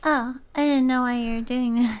Oh, I didn't know why you were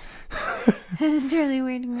doing that. It's really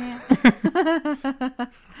weirding me out.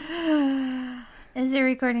 Is it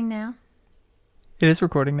recording now? It is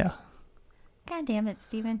recording now. God damn it,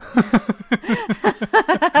 Stephen. Hi,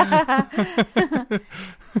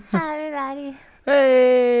 everybody.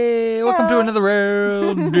 Hey, welcome to another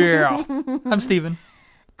round. Yeah. I'm Stephen.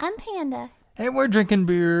 I'm Panda. And we're drinking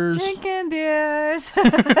beers. Drinking beers.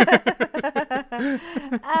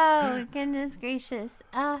 Oh, goodness gracious.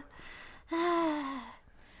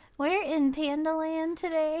 We're in Panda Land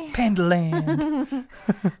today. Panda Land.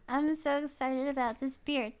 I'm so excited about this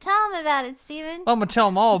beer. Tell them about it, Stephen. I'm going to tell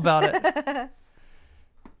them all about it.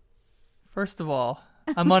 First of all,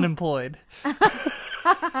 I'm unemployed. He's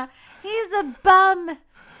a bum.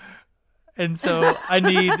 And so I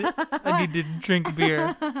need to drink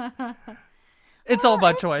beer. It's all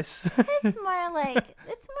by choice. It's more like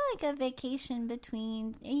a vacation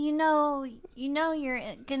between you know you're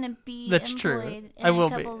gonna be That's employed true. I will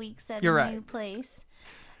in a couple be. weeks at You're a right. new place.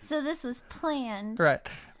 So this was planned. Right.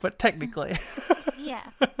 But technically, Yeah.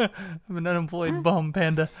 I'm an unemployed bum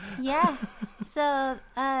panda. Yeah. So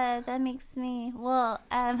that makes me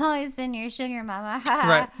I've always been your sugar mama.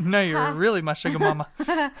 Right. No, you're really my sugar mama.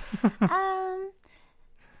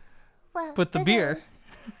 Well, But the it beer. is.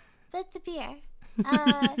 But the beer.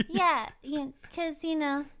 Yeah, because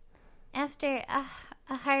after a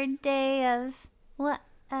hard day of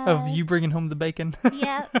Of you bringing home the bacon.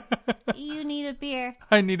 Yeah, you need a beer.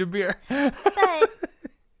 I need a beer. But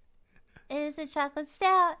it is a chocolate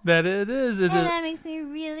stout. That it is. And that makes me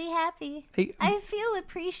really happy. I feel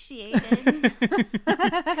appreciated.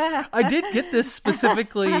 I did get this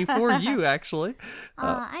specifically for you, actually.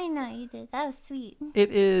 I know you did. That was sweet.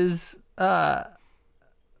 It is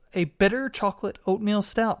a Bitter Chocolate Oatmeal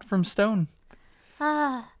Stout from Stone.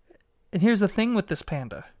 And here's the thing with this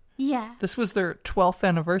Panda. Yeah. This was their 12th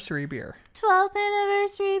anniversary beer. 12th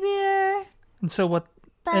anniversary beer. And so what...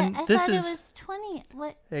 But and I this thought is, it was 20.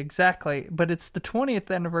 What? Exactly. But it's the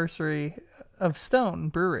 20th anniversary of Stone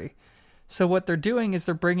Brewery. So what they're doing is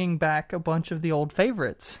they're bringing back a bunch of the old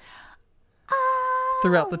favorites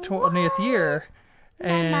throughout the 20th year.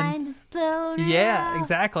 My mind is blown Yeah, out.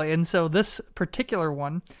 exactly. And so this particular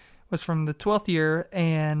one was from the 12th year,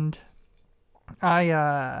 and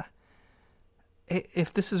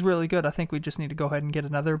if this is really good, I think we just need to go ahead and get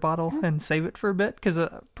another bottle and save it for a bit, because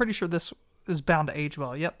I'm pretty sure this is bound to age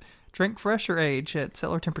well. Yep. Drink fresh or age at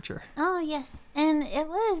cellar temperature. Oh, yes. And it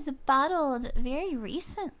was bottled very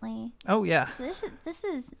recently. Oh, yeah. So this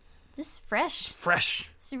is fresh.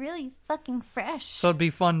 Fresh. It's really fucking fresh. So it'd be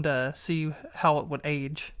fun to see how it would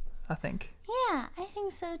age, I think. Yeah, I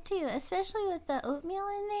think so too. Especially with the oatmeal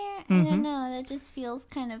in there. I don't know. That just feels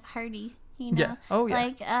kind of hearty, you know? Yeah. Oh, yeah.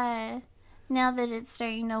 Like, now that it's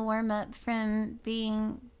starting to warm up from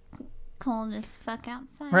being cold as fuck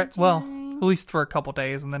outside. Right. you know Well, what I mean? at least for a couple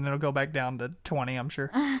days, and then it'll go back down to 20, I'm sure.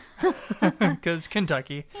 Because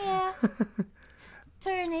Kentucky. Yeah.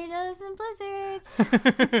 Tornadoes and blizzards.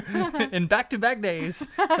 In back-to-back days.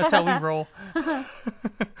 That's how we roll.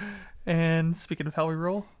 And speaking of how we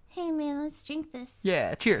roll. Hey, man, let's drink this.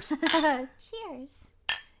 Yeah, cheers. Cheers.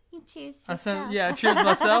 You cheers to yourself. Yeah, cheers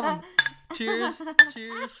myself. And cheers.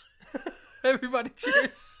 Cheers. Everybody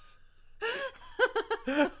cheers.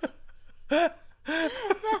 That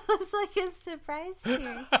was like a surprise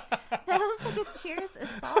cheers. That was like a cheers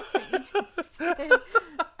assault that you just did.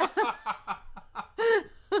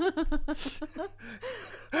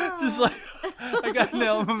 Just like,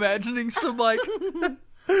 I'm imagining some like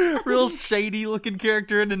real shady looking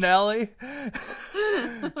character in an alley.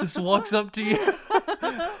 Just walks up to you.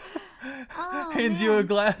 Hands you a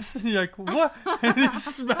glass, and you're like, what? And he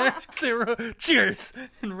smacks it, cheers,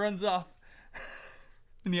 and runs off.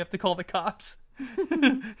 And you have to call the cops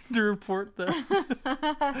to report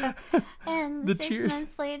And the 6 cheers.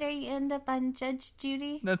 months later, you end up on Judge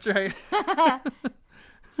Judy. That's right.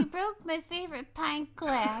 You broke my favorite pint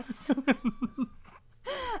glass.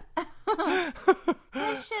 That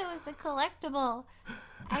shit was a collectible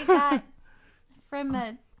I got from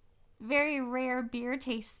a very rare beer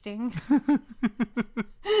tasting.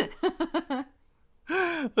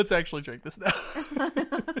 Let's actually drink this now.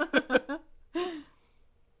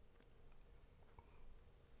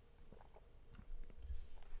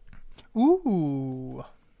 Ooh.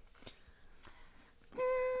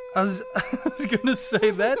 I was gonna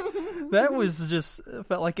say that was just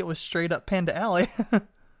felt like it was straight up Panda Alley.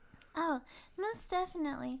 Oh, most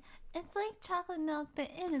definitely. It's like chocolate milk, but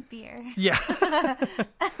in a beer. Yeah.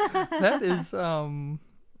 That is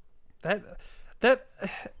that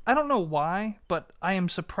I don't know why, but I am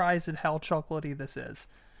surprised at how chocolatey this is.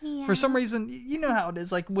 Yeah. For some reason, you know how it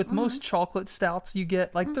is. Like with most chocolate stouts, you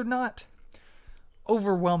get like they're not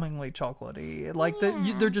overwhelmingly chocolatey. Like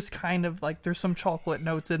they're just kind of like there's some chocolate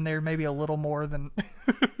notes in there, maybe a little more than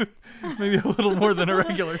a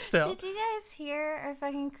regular stout. Did you guys hear our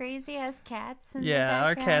fucking crazy ass cats? In the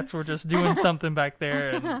Our background? cats were just doing something back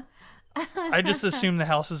there, and I just assume the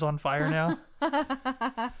house is on fire now.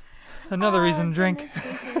 Another reason to drink.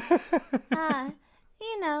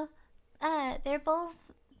 They're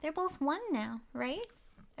both one now, right?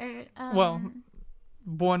 Or Well,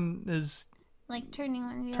 one is like turning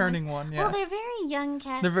one. turning one. Yeah. Well, they're very young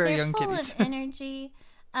cats. They're very young full kitties. of energy.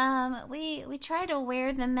 We try to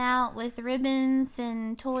wear them out with ribbons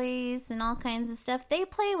and toys and all kinds of stuff. They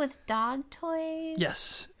play with dog toys.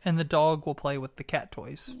 Yes, and the dog will play with the cat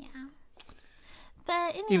toys. Yeah.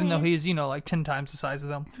 But anyways, Even though he's, like 10 times the size of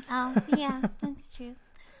them. Oh, yeah, that's true.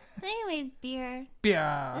 But anyways, beer.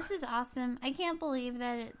 Yeah. This is awesome. I can't believe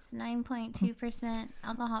that it's 9.2%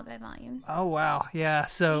 alcohol by volume. Oh, wow. Yeah,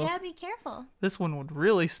 so You gotta be careful. this one would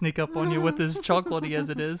really sneak up on you with as chocolatey as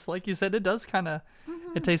it is. Like you said, it does kind of,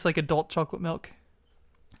 it tastes like adult chocolate milk.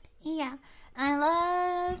 Yeah. I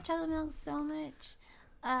love chocolate milk so much.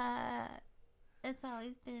 It's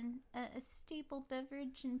always been a staple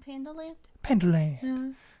beverage in Pandaland.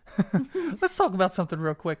 Pandaland. Let's talk about something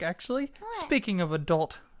real quick, actually. What? Speaking of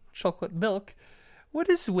adult chocolate milk, what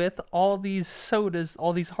is with all these sodas,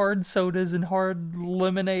 all these hard sodas and hard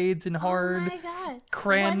lemonades and hard Oh my God.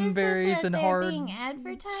 cranberries what is it that and they're hard being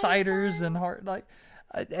advertised ciders on? and hard, like,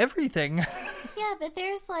 everything. Yeah, but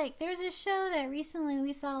there's a show that recently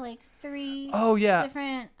we saw like 3 Oh, yeah.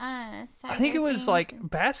 different cider I think it was things like and-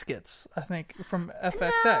 Baskets, I think, from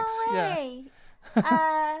FXX. No Yeah. way.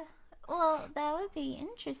 Well, that would be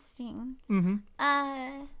interesting. Mm-hmm.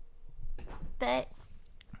 But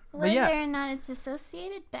whether yeah. or not it's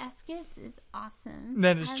associated, Baskets is awesome.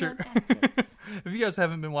 That is I true. love Baskets. If you guys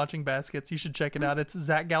haven't been watching Baskets, you should check it out. It's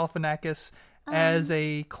Zach Galifianakis as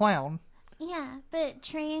a clown. Yeah, but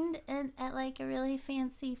trained at like a really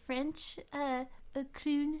fancy French clown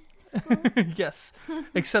school. Yes,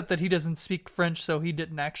 except that he doesn't speak French, so he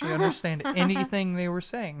didn't actually understand anything they were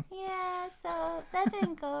saying. Yeah, so that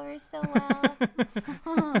didn't go over so well.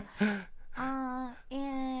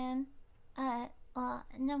 Well,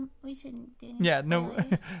 no, we shouldn't do any Yeah, no,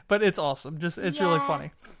 spoilers. but it's awesome. It's really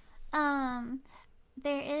funny.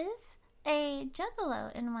 There is a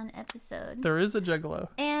juggalo in one episode. There is a juggalo.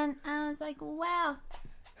 And I was like, wow.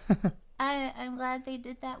 I'm glad they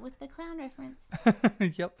did that with the clown reference.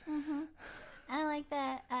 Yep. I like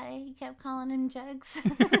that. He kept calling him Jugs.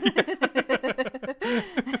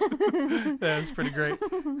 That's pretty great.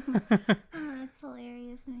 Oh, that's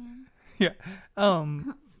hilarious, man. Yeah.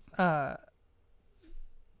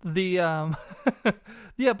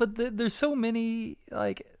 Yeah, but there's so many,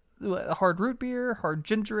 like, hard root beer, hard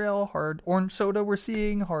ginger ale, hard orange soda we're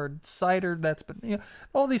seeing, hard cider, that's been,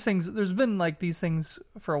 all these things. There's been, like, these things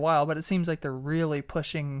for a while, but it seems like they're really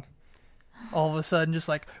pushing all of a sudden, just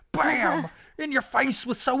like, BAM! In your face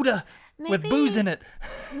with soda! With booze in it.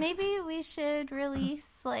 Maybe we should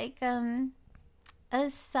release, like, a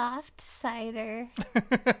soft cider.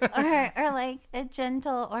 or like, a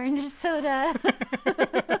gentle orange soda.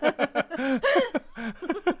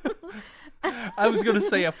 I was going to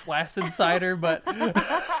say a flaccid cider, but... That's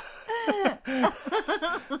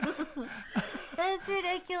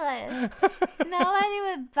ridiculous. Nobody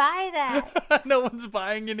would buy that. No one's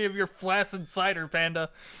buying any of your flaccid cider, Panda.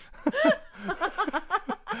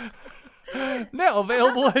 Now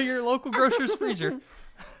available at your local grocer's freezer.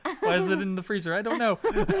 Why is it in the freezer? I don't know.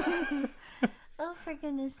 Oh, for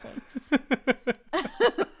goodness sakes.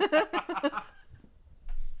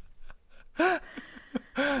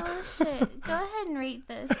 Oh, shit. Go ahead and rate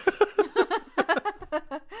this.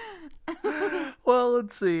 Well,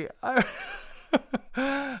 let's see.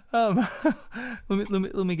 Let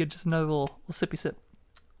me get just another little sippy sip.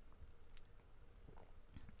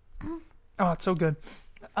 Oh, it's so good.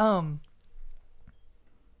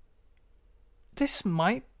 This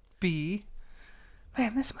might be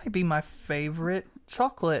my favorite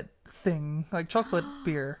chocolate thing, like chocolate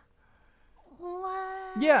beer. What?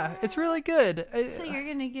 Yeah, it's really good. So you're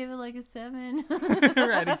going to give it like a 7?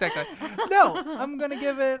 Right, exactly. No, I'm going to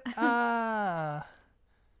give it 8.5.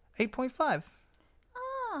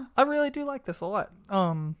 Oh. I really do like this a lot.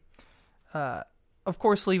 Of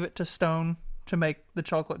course, leave it to Stone to make the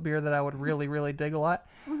chocolate beer that I would really, really dig a lot.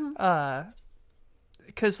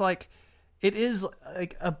 Because, like, it is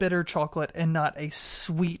like a bitter chocolate and not a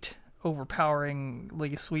sweet,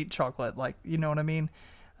 overpoweringly sweet chocolate. Like, you know what I mean?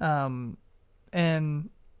 And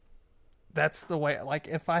that's the way, like,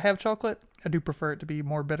 if I have chocolate, I do prefer it to be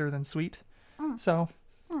more bitter than sweet. So,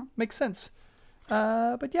 makes sense.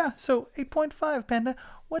 But yeah, so 8.5, Panda.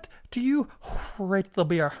 What do you rate the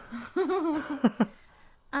beer?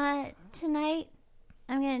 Tonight,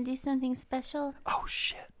 I'm going to do something special. Oh,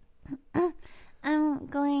 shit. I'm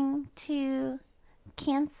going to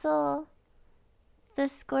cancel the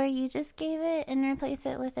score you just gave it and replace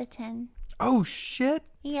it with a 10. Oh, shit.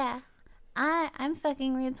 Yeah. I'm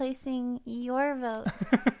fucking replacing your vote.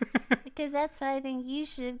 Because that's what I think you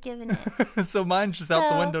should have given it. So mine's just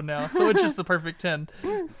out the window now. So it's just the perfect 10.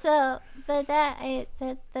 But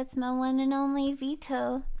that's my one and only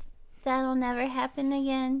veto. That'll never happen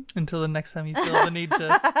again. Until the next time you feel the need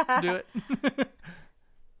to do it.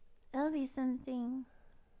 It'll be something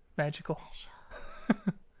magical. Special.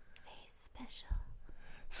 Very special.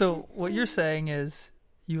 So what you're saying is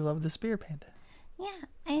you love this beer, Panda. Yeah,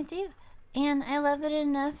 I do. And I love it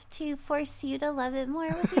enough to force you to love it more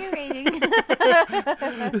with your rating.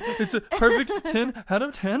 It's a perfect 10 out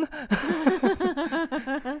of 10.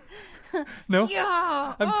 No,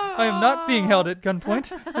 yeah. I am not being held at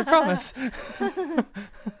gunpoint. I promise.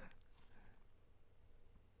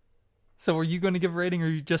 So are you going to give a rating or are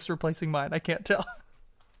you just replacing mine? I can't tell.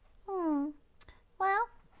 Well,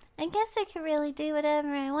 I guess I could really do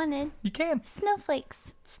whatever I wanted. You can.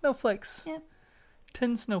 Snowflakes. Snowflakes. Yep.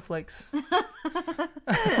 10 snowflakes. You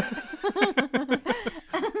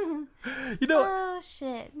know, oh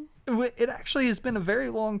shit. It actually has been a very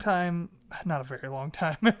long time. Not a very long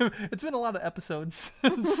time. It's been a lot of episodes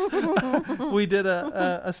since we did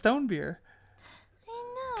a Stone beer. I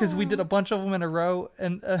know. Because we did a bunch of them in a row,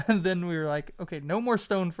 and then we were like, okay, no more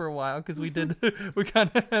Stone for a while, because we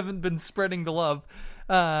kind of haven't been spreading the love.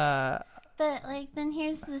 But like, then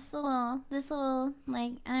here's this little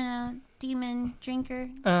like, I don't know, demon drinker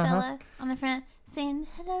fella on the front saying,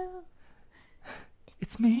 "Hello,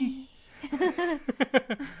 it's me."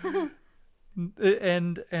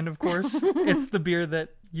 and of course, it's the beer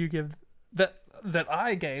that you give that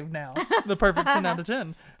I gave now the perfect 10 out of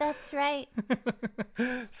 10. That's right.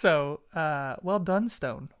 So, well done,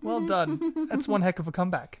 Stone. Well done. That's one heck of a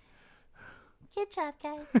comeback. Good job,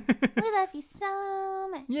 guys. We love you so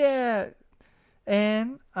much. Yeah.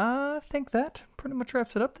 And I think that pretty much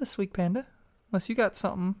wraps it up this week, Panda. Unless you got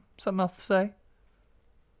something else to say.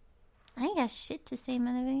 I ain't got shit to say,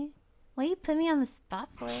 motherfucker. Why you put me on the spot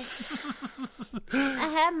for? I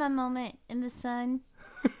had my moment in the sun.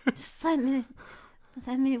 Just let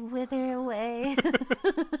me wither away.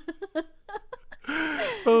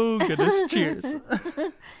 Oh, goodness. Cheers.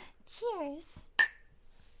 Cheers.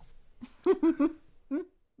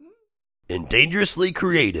 and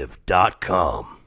dangerouslycreative.com